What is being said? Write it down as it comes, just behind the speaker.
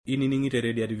inining'ite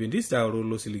Radio Adventista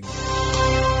losiligi.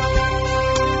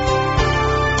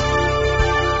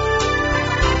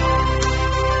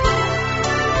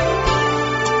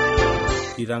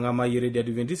 Itangama Radio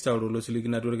Adventista losiligi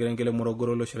na turekerengele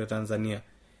Morogoro lo shire Tanzania.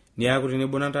 Ni yako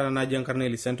tinibonanta na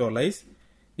Giancarlo Center Lais.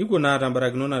 Niko na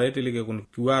tambarakino na reteleke kun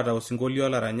kiwata Osingolio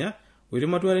la ranya. Wiri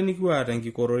matuare ni kiwata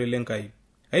nkikorore lenkai.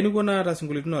 Haini kona ata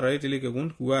singolitino reteleke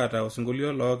kun kiwata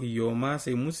Osingolio lo kiyoma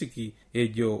se musiki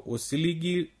ejo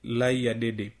osiligi lai ya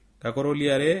dede.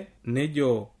 Kakoroliare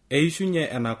nejo eishunye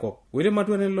enako. Wiri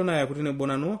matuare lona ya kutine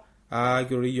bonano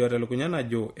kirori yote lukunyana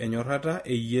jo Enyorrata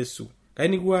yesu.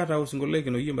 Kaini kuwata Osingolio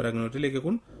kino yimbarakino teleke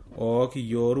kun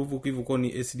kiyoru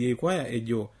vukivukoni SDA kwaya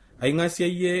ejo aingasia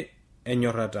ye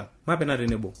Enyorrata. Mapena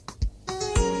tenebo.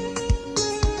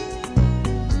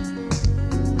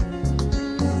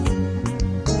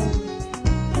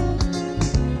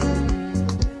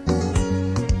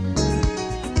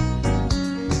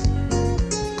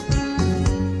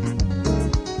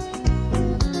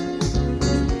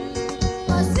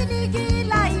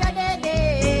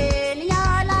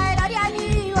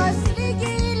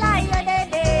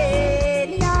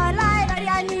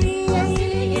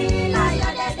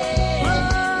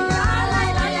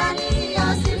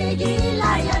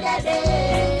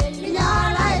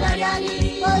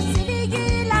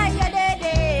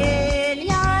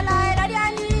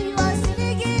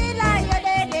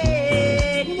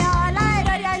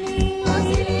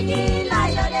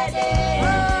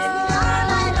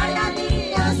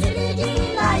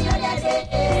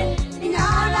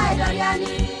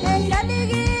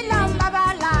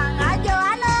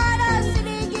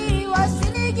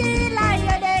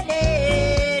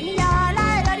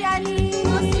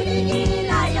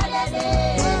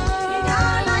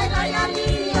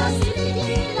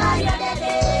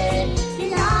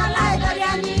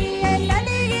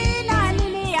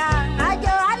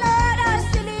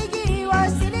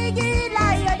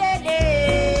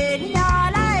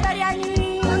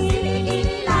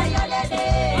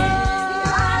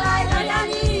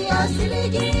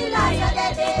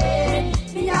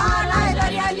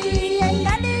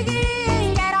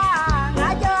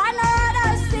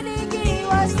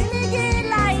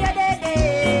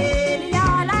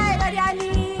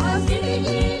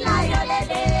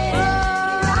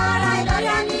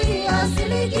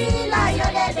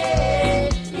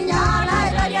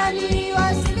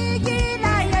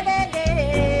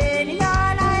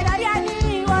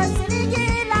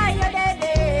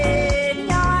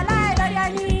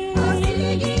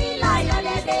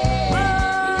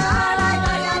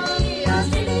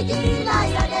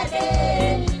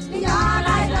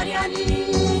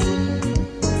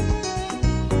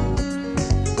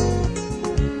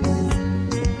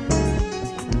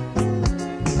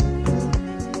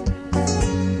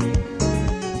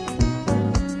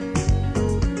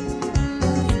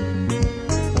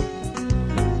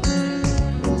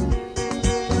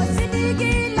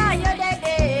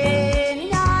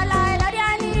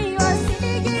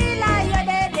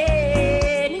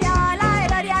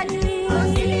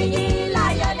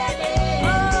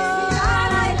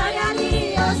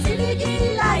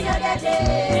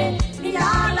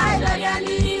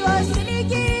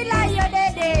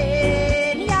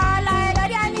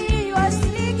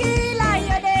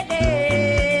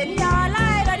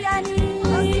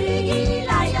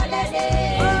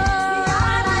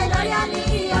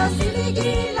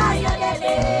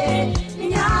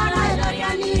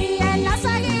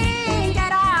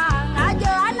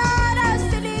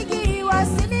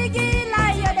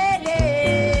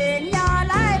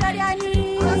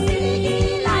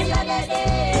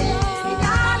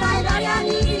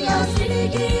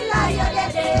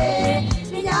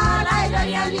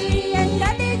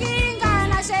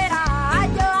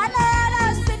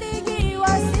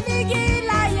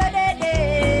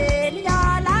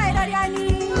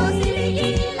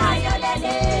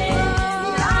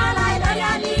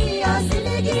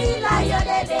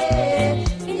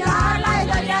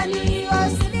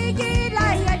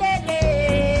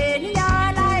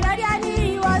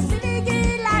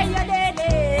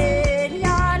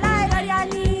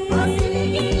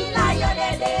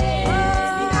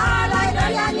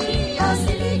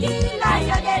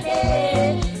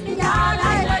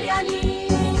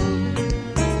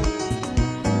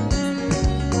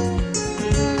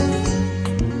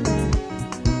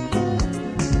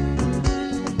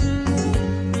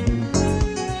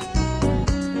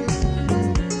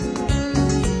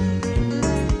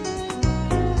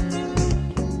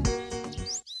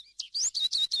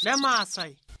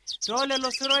 Lemasai dole lo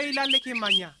sero ilalle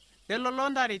kimanya lelo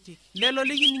londariti lelo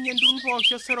ligi ninyen dun po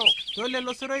sero dole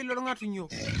lo sero ilo ngatunyo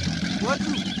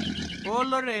watu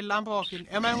olore lampokin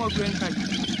emai ng'ogwen kaji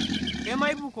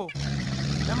emai buko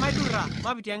emai dura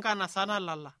mabiti enkana sana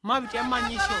lala mabiti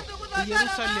emanyisho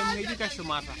Yerusalem ng'edika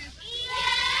shumata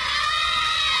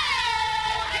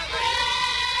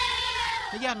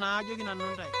nejia naa ajoki nanu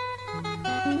ntae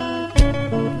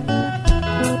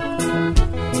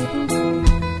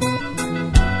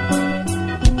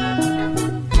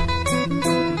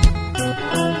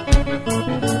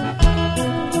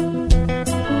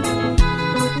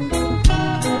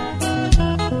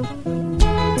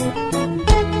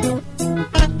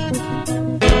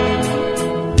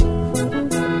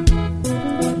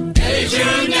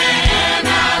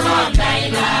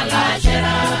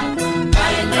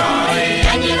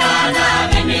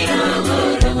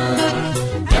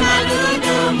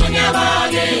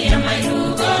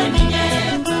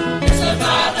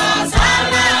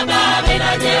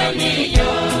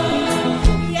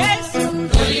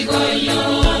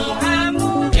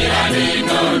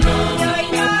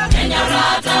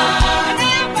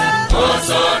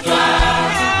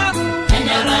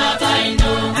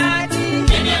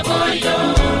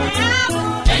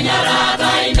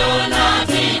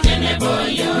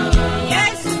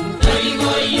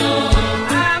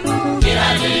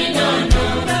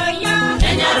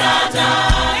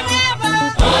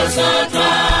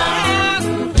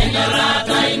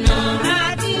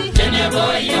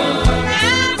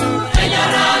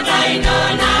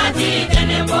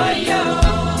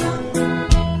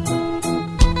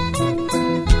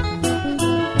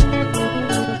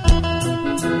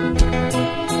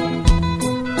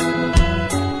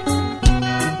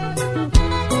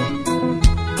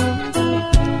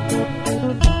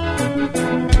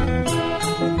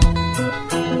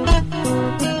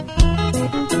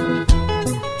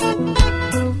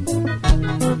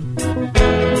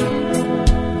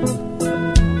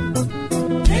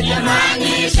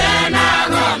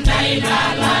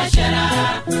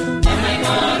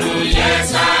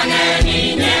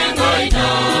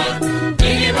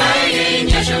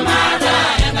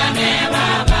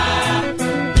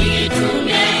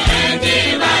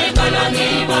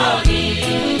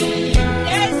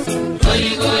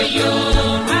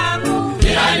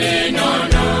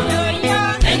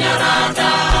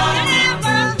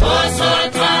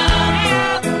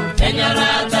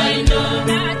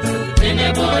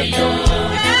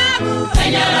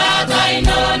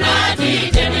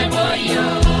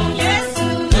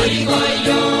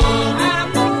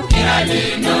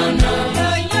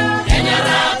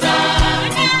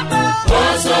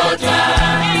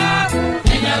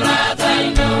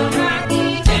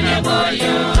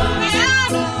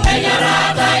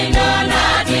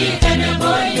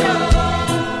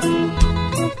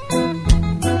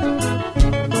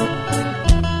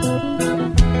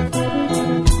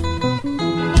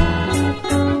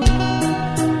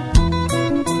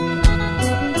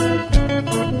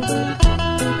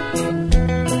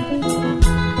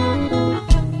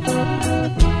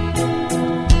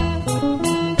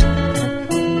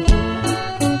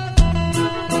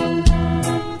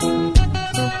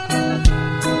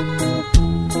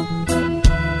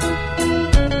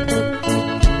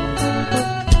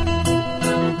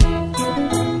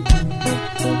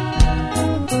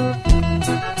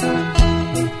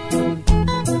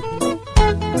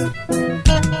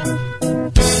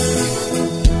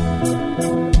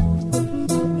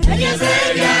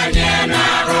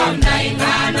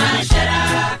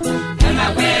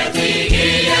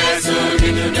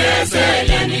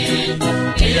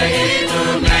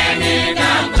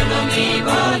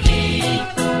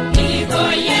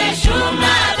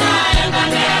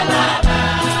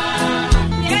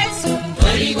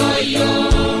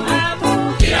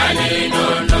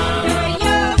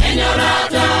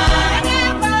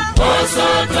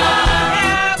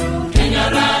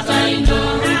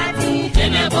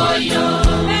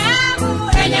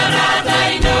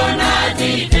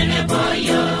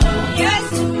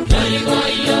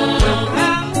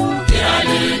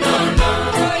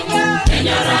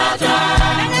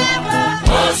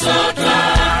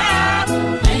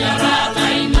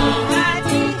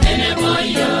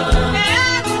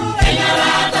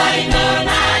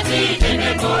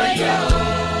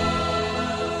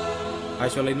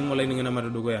Ashola ini ngolai ningena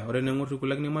matudugo ya ore nengotu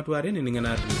kulak ni matuare ni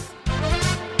ningena atris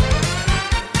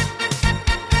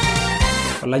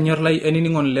Olanyor lai eni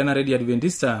ningon lena ready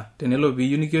adventista tenelo bi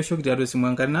unikio shok diado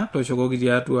simankarna to shoko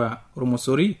gidiatua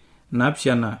romosori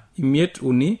napshana imiet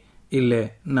uni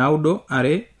ile naudo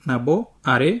are nabo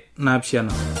are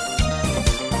napshana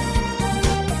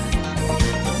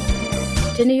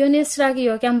Teniyoni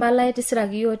sragiyo kiambala eti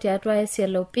sragiyo tiatua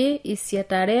SLOP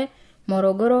isietare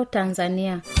Morogoro,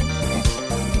 Tanzania.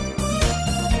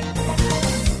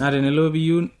 na tenelo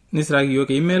piyu nisiraki yiok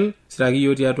email siraki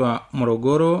yiok tiatua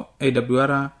Morogoro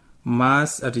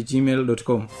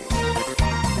awr@mass@gmail.com.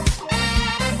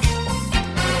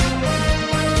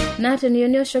 na teniyieu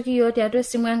nioshoki yiok tiatua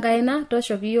esimu enkaina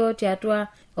tooshoki yiok tiatua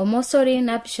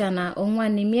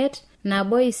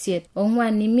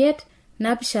 0745815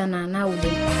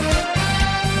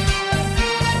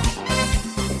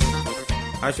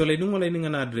 asho laidingo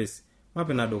lainingana address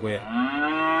mapena dukuya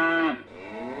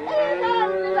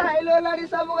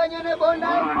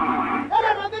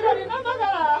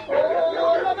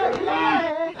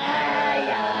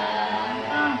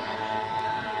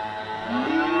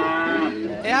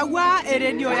eyaua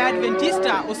eredio ya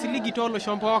Adventista osiligi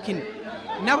tolosho pookin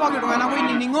nepoki iltung'anak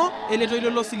oinining'o eletoilo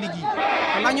losiligi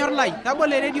olanyor lai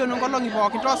tabolo eredio nonkolong'i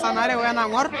pookin toosanare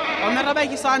wenang'or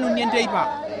ometabaiki saa uni enteipa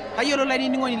tayiolo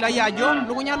lainining'oni lai ajo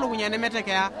lukunya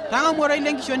nemetekeya tang'amu oroi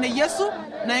lenkishon e yesu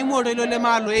naimu oroi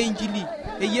lemaalo einjili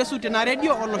e yesu tena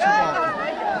redio olosho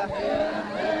pookin.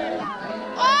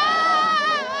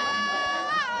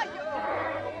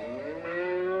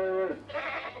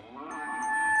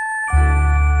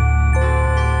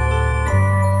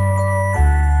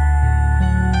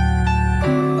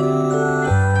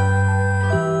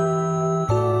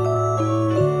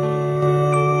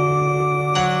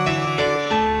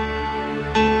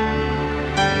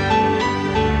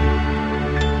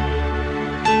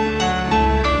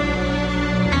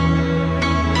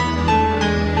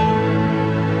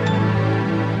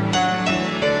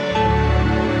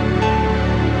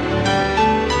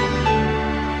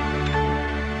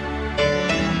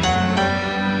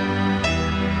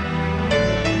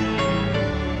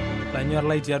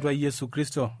 lai tiatua Yesu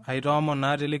Kristo aitoomon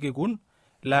naa telekekun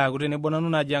laa kutenebo nanu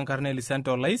naji enkarna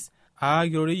Elisante Olais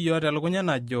aakirori yiok telukunya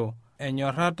najo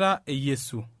enyorrata e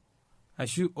Yesu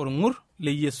ashu orng'ur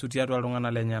le Yesu tiatua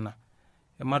iltung'anak lenyana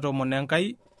ematoomon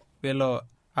Enkai pelo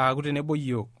aaku tenebo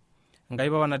yiok Enkai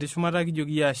papa natii shumata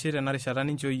kijoki ashe tena rishata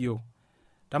nincho yiok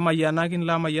tamayianaki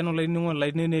lamayiano lainining'o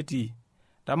laineneti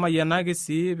tamayianaki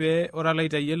sii pee ora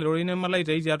laitayiel rorei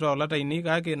nemalaitai tiatua olat ainei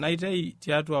kake naitai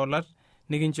tiatua olat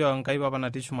nikincho Enkai papa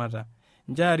natii shumata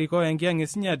njaariko enkiang'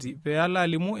 esinyati pee ala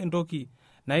alimu entoki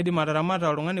naidim ataramata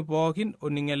oltung'ani pookin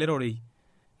oning'ele rorei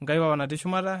Enkai papa natii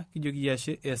shumata kijoki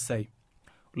ashe esai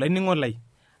olainining'o lai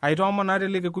aitoomon naa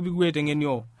telekekun pikipuo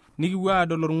aiteng'enio nikipuo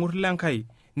adol orng'ur lenkai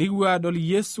nikipuo adol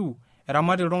Yesu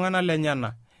eramat iltung'anak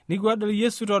lenyana nikipuo adol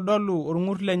Yesu todolu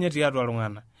orng'ur lenye tiatua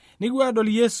iltung'anak nikipuo adol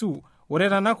Yesu ore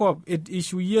tenakop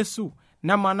ishu Yesu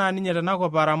nemanaa ninye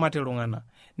tenakop aramat iltung'anak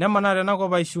nemanaa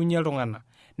tenakop aishuunye iltung'anak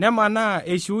nemanaa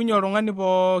eishuunye oltung'ani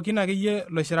pookin akeyie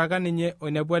loishiraka ninye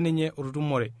oinepua ninye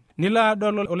otutumore nilo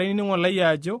adol olainining'o lai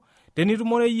ajo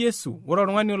tenitumore Yesu ore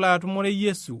oltung'ani olo atumore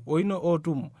Yesu oino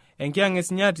otum enkiang'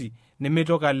 esinyati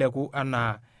nemeitoki aleku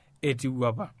anaa etiu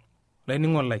apa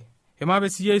olainining'o lai emape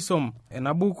siyie isom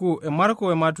ena buku e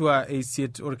Marko ematua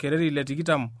 8 orkereri le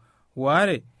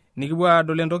 22 nikipuo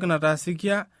adol entoki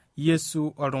nataasikia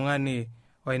Yesu oltung'ani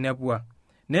oinepua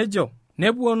nejo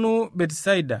nepuonu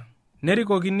Betsaida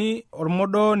nerikokini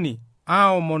ormodooni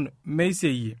aomon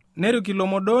meiseyie nerik ilo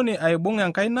modooni aibung'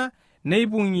 enkaina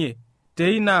neipung'ie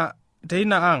teina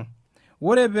ang'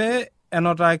 ore pee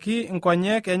enotaki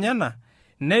nkonyek enyana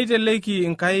neiteleki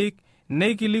nkaik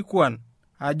neikilikuan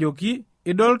ajoki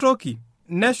idol toki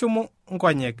neshumu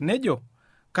nkonyek nejo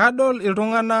kadol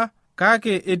iltung'ana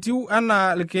kake etiu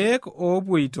anaa ilkeek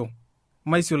oopuoito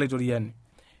maisio laitoriani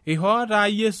ihoo taa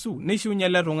Yesu neishuunye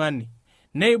ele tung'ani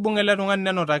neibung' ele tung'ani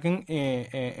nenotaki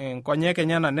nkonyek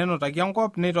enyana nenotaki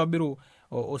enkop neitobiru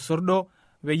osordo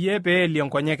peyie peelie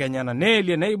nkonyek enyana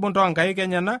neelie neibung' toonkaik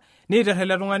enyana neiter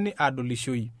ele tung'ani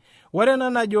adolishoi ore ena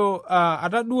najo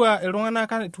atadua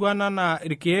iltung'anak etiu anaa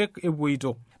irkeek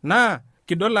epuoito naa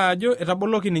kidol ajo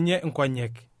etaboloki ninye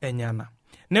nkonyek enyana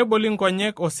neboli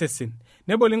nkonyek osesen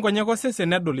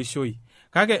nedolishoi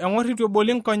kake eng'or itu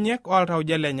eboli nkonyek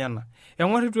oltauja lenyana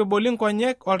eng'or itu eboli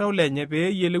nkonyek oltau lenye pee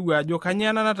eyiolou ajo kanyoo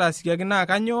ena nataasikiaki naa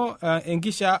kanyoo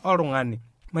enkishaa oltung'ani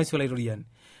maisio laitoriani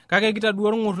kake kitadua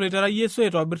orng'ur loitara Yesu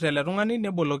aitobir tele tung'ani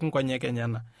neboloki nkonyek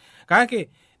enyana kake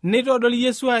nitodol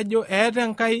Yesu ajo eeta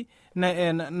Enkai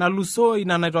nalusoo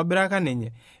ina naitobiraka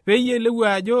ninye pee eyiolou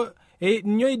ajo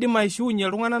nyoo idim aishuunye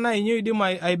iltung'anak naa nyoo idim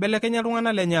aibelekenya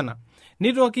iltung'anak lenyana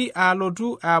nitoki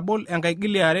alotu abol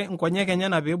enkaigiliare nkonyek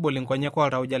enyana pee ebol nkonyek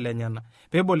oltauja lenyana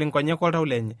pee ebol nkonyek oltau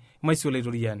lenye maisio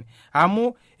laitoriani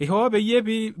amu ihoo peyie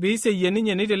piiseyie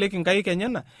ninye neiteleki nkaik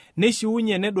enyana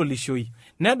neishuunye nedolishoi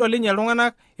nedol ninye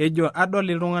iltung'anak ejo adol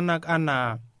iltung'anak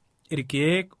anaa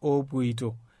irkeek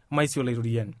oopuoito maisio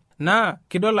laitoriani naa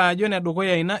kidol ajo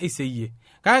nedukuya ina iseyie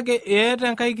kake eeta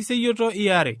Enkai kiseyioto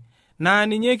iare naa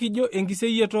ninye kijo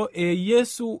enkiseyioto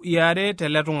yesu iare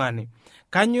tele tung'ani.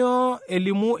 Kanyo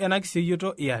elimu ena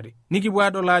kiseyioto iare? Nikipuo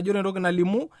adol ajo entoki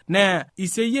nalimu naa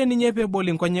iseyie ninye peebol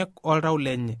inkonyek oltau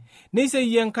lenye.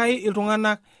 Niseyie Enkai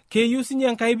iltung'anak, keyieu sinye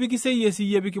Enkai pikiseyie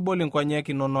siyie pikibol inkonyek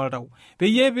inono oltau.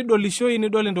 Peyie pidolishoi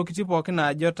nidol intokitin pookin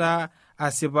ajo taa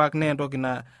asipak naa entoki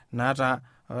naata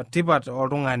tipat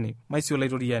oltung'ani maisio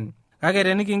laitoriani. Kake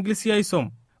tenikingil sii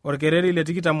aisom orkereri le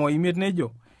 25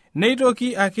 nejo,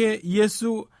 neitoki ake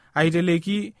Yesu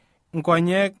aiteleki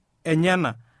nkonyek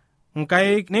enyana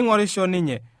nkaik, neing'orisho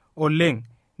ninye oleng,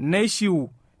 neishiu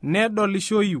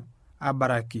nedolishoyu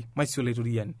abaraki maisio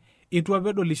laitoriani. Itu apa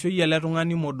edolishoi ele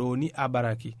tung'ani modooni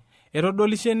abaraki.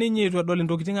 Etodolishe ninye itu edol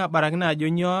intokitin abaraki naajo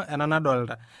nyoo ena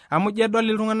nadolta. Amu je edol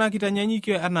iltung'anak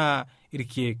itanyanyukie anaa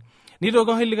irkeek.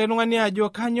 Nitoki oshi likae tung'ani ajo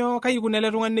kanyo kaikuna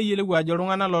ele tung'ani neyiolou ajo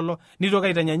iltung'anak lolo, nitoki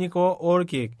aitanyanyuk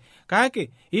orkeek. Kake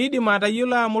iidim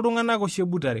atayiolo amu iltung'anak oshi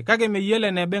ebutare, kake meyiolo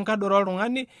eneba enkadoro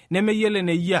oltung'ani nemeyiolo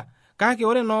eneyia. Kake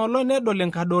ore noolo nedol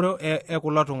enkadoro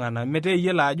kulo tung'anak, metaa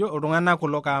eyiolo ajo iltung'anak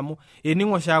kulo kaamu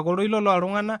ening'o shaake oltoilo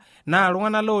loltung'anak naa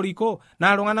iltung'anak loorikoo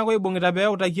naa iltung'anak oibung'ita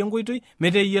peeutaki enkoitoi,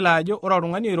 metaa eyiolo ajo ore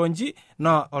oltung'ani oironji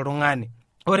naa oltung'ani.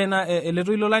 Ore na ele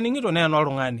toilo laning'ito naa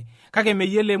oltung'ani, kake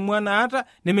meyiolo emua naata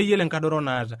nemeyiolo enkadoro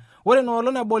naata. Ore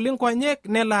noolo naboli nkonyek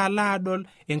nelo adol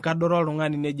enkadoro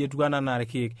oltung'ani nejo etiu enaa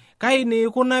irkeek. Kai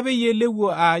neikuna peyie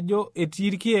elewuo ajo etii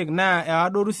irkeek naa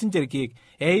eadoru sinche irkeek.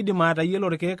 Eidim atayiolo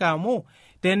irkeek amu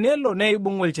tenelo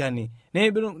neibung' olchani,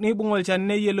 neibung' olchani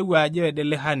neyiolou ajo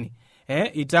edelehani,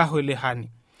 itaho elehani.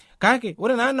 Kake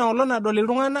ore naa noolo nadol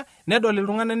iltung'anak, nedol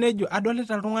iltung'anak nejo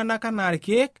adolita iltung'anak anaa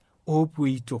irkeek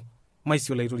oopuito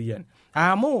maisio laitoriani.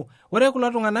 Amu ore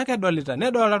kulo tung'anak edolita,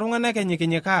 nedolta iltung'anak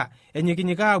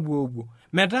enyikinyikaa abuobuo.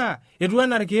 Metaa etiu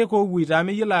enaa irkeek oopuito amu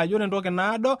eyiolo ajo ore entoki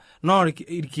naado naa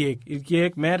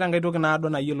irkeek meeta enkai toki naado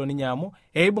nayiolo ninye amu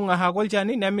eibung' ahake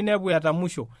olchani neminepu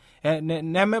etamusho,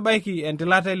 nemebaiki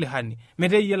entilata elehani,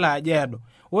 metaa eyiolo ajo eedo.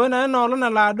 Ore naa noolo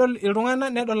nalo adol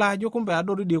iltung'anak nedol ajo kumbe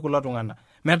adoru dii kulo tung'anak.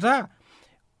 Metaa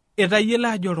etayiolo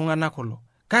ajo iltung'anak kulo.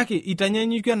 Kake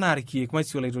itanyanyukie enaa irkeek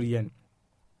maisio laitoriani.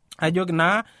 Ajoki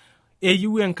naa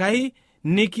eyiu Enkai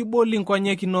nikiboli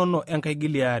nkonyek inono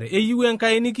enkaigiliare. Eyiu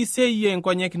Enkai nikiseyie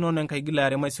nkonyek inono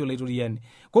enkaigiliare maisio laitoriani.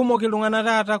 Kumok iltung'anak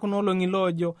taata kuna olong'i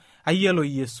loojo ayiolo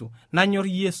Yesu, nanyor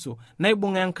Yesu,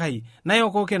 naibung' Enkai,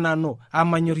 nayokoke nanu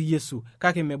amanyor Yesu,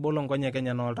 kake mebolo nkonyek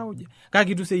enyenak oltauja.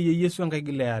 Kake itu seyie Yesu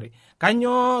enkaigiliare.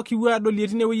 Kanyoo kipuo adolie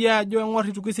tinewueji ajo eng'or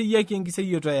itu kiseyieki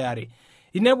enkiseyioto eare.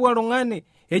 Inepu oltung'ani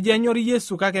ejo enyor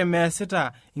Yesu kake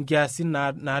meesita nkiasin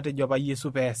naatejo apa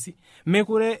Yesu peesi.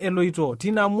 Mekure eloito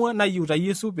tinamua nayieuta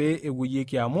Yesu pee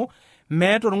ewuoyieki amu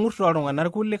meeta orng'urt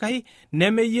oltung'anak kulikae,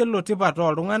 nemeyiolo tipat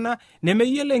oltung'anak,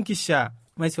 nemeyiolo enkishaa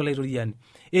maisio laitoriani.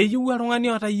 Eyieu oltung'ani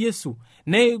oota Yesu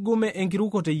neigume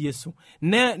enkirukoto Yesu,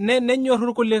 nenyorru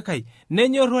irkulikae,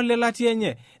 nenyorru olelati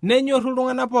enye, nenyorru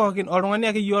iltung'anak pookin, oltung'ani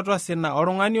akeyie oota osina,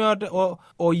 oltung'ani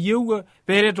oyieu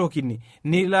peeretokini,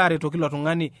 nilo aretoki ilo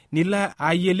tung'ani, nilo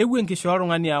ayiolou enkishaa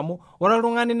oltung'ani amu ore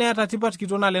oltung'ani neeta tipat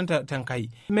kitok naleng tenkai.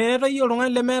 Meetai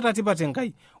oltung'ani lemeeta tipat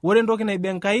Enkai. Ore entoki naiba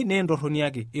Enkai naa entorroni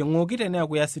ake, eng'oki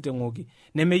teneeku iasita eng'oki,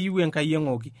 nemeyieu Enkai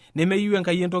eng'oki, nemeyieu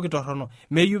Enkai entoki torrono,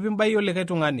 meyieu pimbaie olikae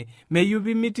tung'ani, meyieu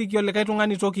pimitiki olikae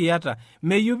tung'ani toki iyata,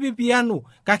 meyieu pipianu,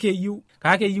 kake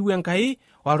eyieu Enkai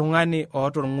oltung'ani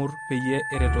oota orng'ur peyie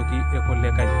eretoki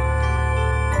irkulikae.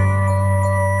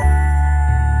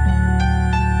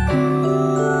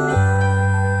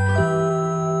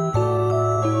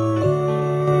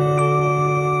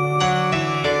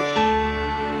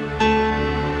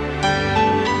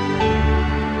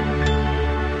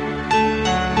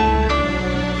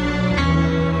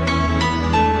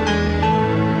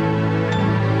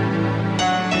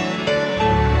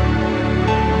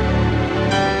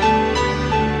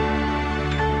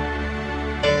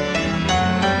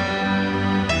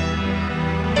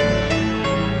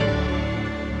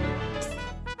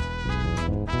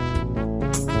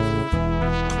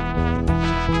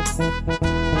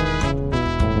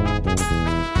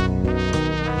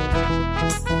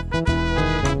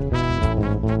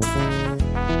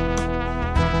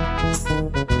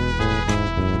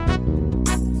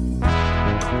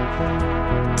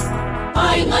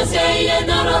 Maseye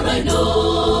narabaido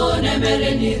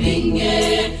nemere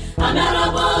niringe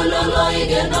anarabolo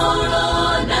loige noro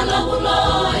nalabulo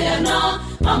yana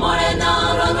amore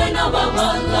narabina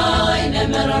babala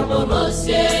nemere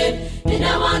bolose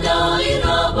inamado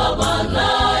iro babala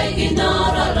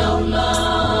ignora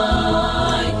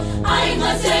laulai ay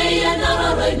maseye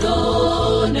narabaido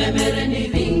nemere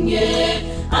niringe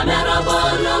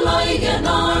anarabolo loige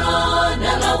noro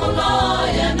nalabulo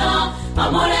yana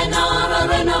amore nara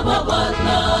rena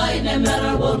babala ine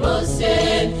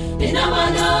bolosen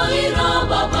inamana ira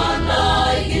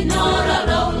babala ignora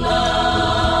laula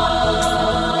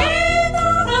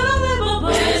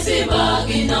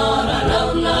ignora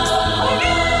laula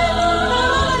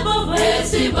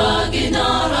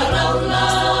ignora laula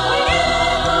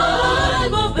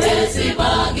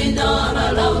ignora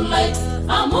laula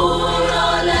amura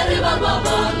le riba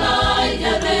babala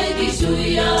yaregi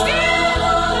shuya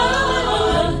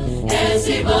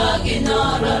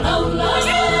ignora laula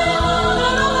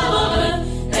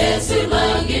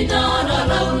ignora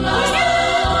laula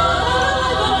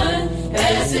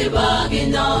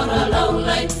ignora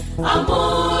laula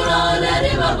amura le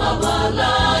riba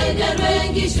babala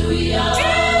yaregi shuya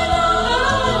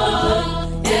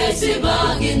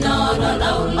ignora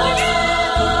laula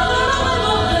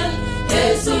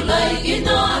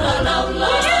ignora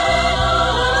laula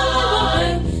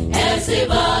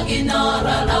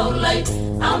ignora laula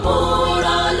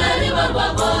amura le riba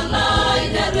babala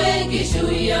yaregi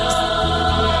shuya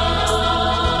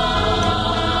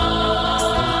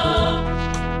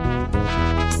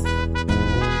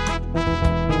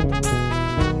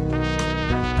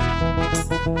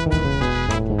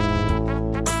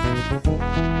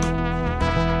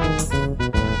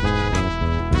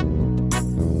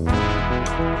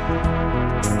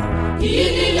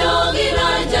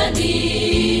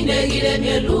negire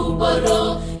mieluboro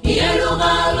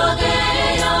yelugalo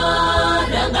geya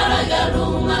dangara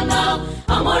galungana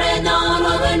amore no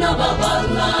no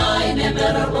babala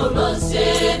inemera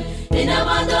bolosen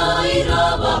inamado iro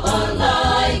babala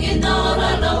ignora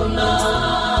laula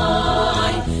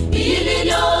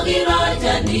ililo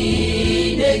girajani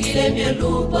negire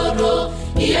mieluboro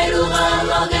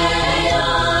yelugalo geya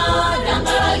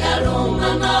dangara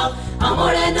galungana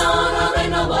amore no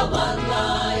babala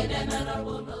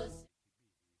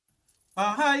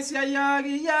Ahai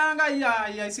siayagi yanga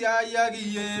ya siayagi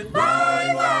ye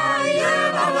mai ye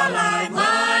babalai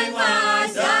mai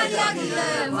siayagi ye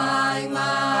mai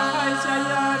Ahai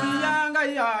siayagi yanga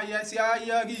ya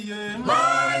siayagi ye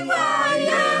mai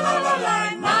ye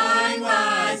babalai mai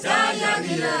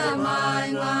siayagi ye mai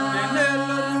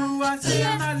Enelo ruwa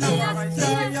siana lawa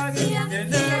siayagi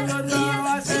Enelo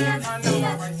ruwa siana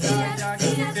lawa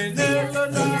siayagi Enelo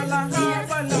ruwa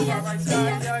lawa lawa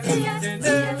siayagi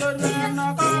Enelo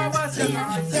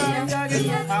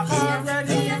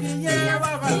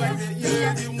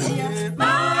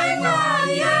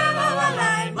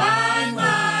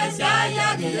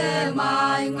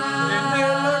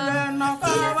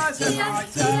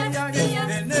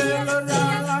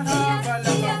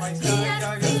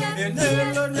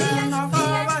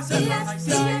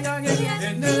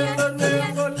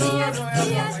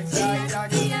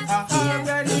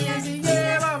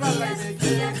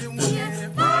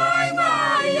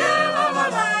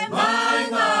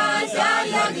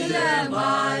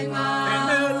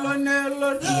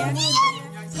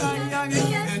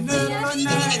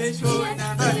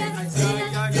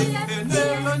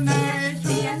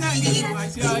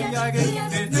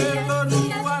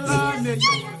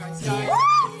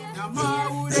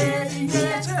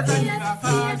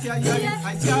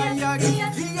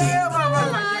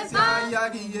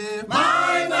Bye.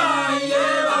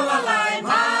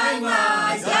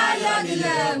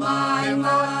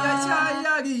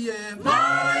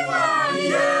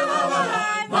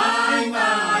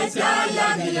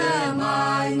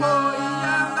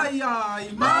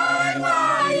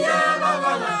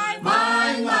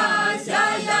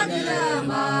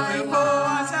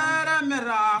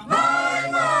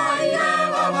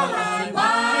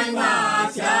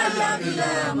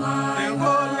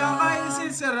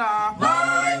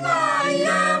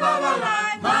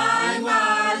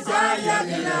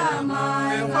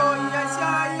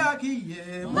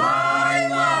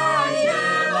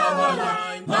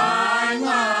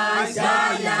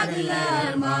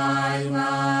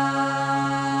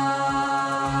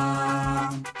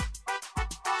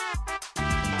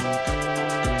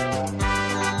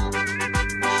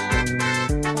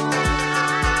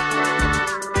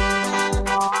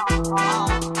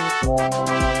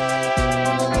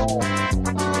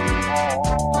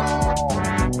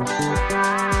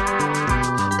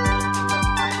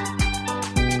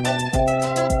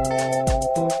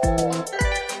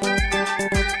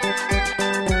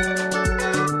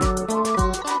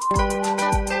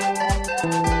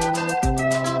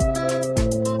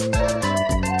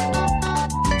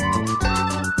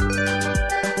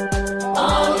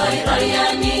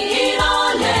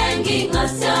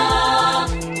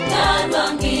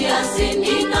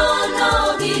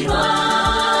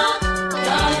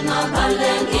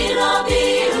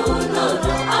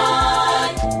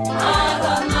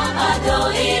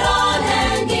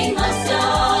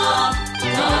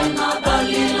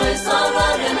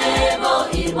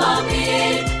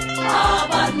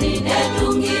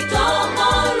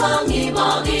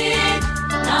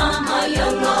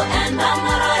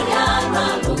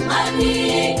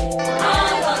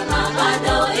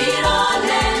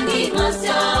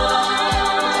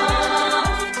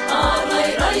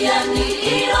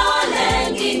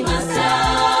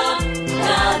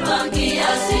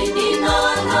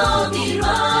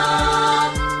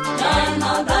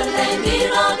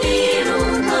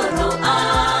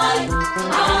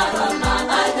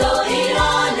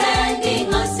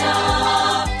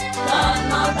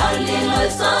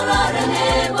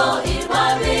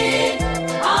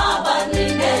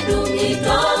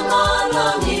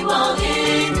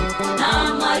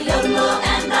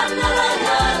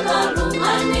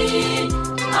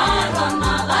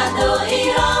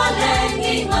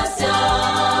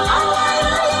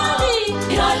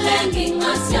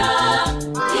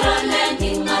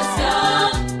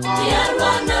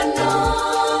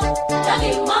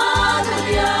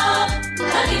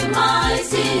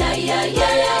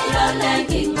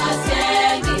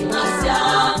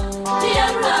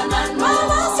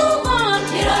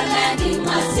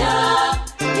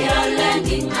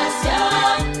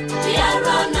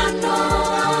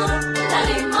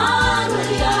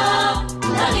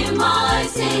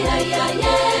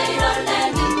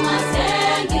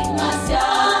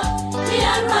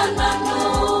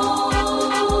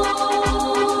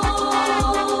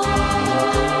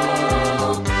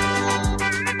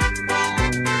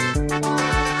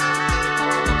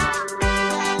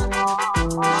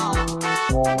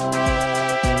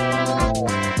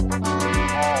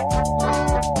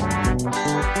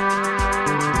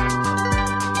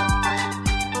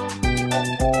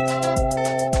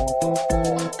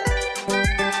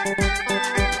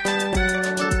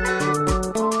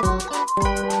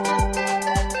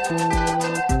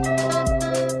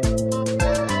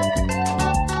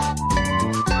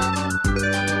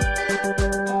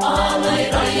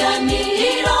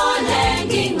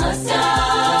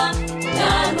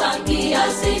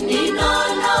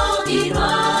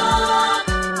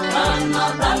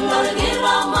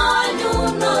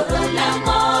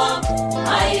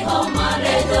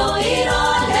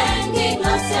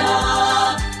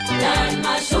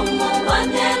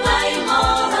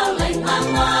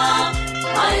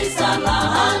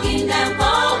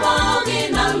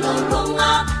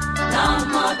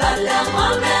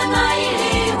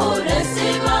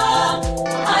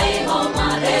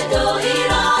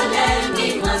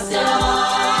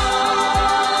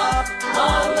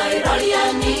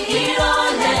 ni iro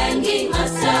lengi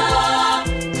ngasa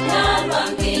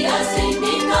Nabangi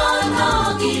asini nono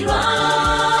gira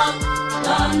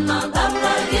Dana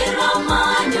tapra gira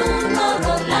manyu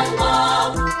noro lango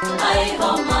Ai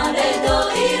homare do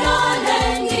iro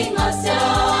lengi ngasa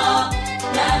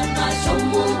Langa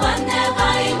shumu bane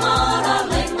kai mara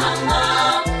lenganga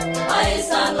Ai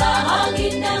salahagi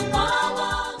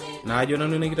nengawangi najo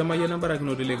nanu nekitamayo na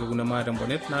barakino teleke kuna mata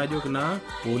mbonet najo kuna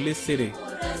pole sere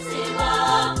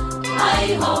Ai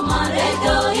homare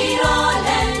do iro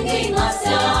lengi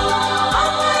ngasa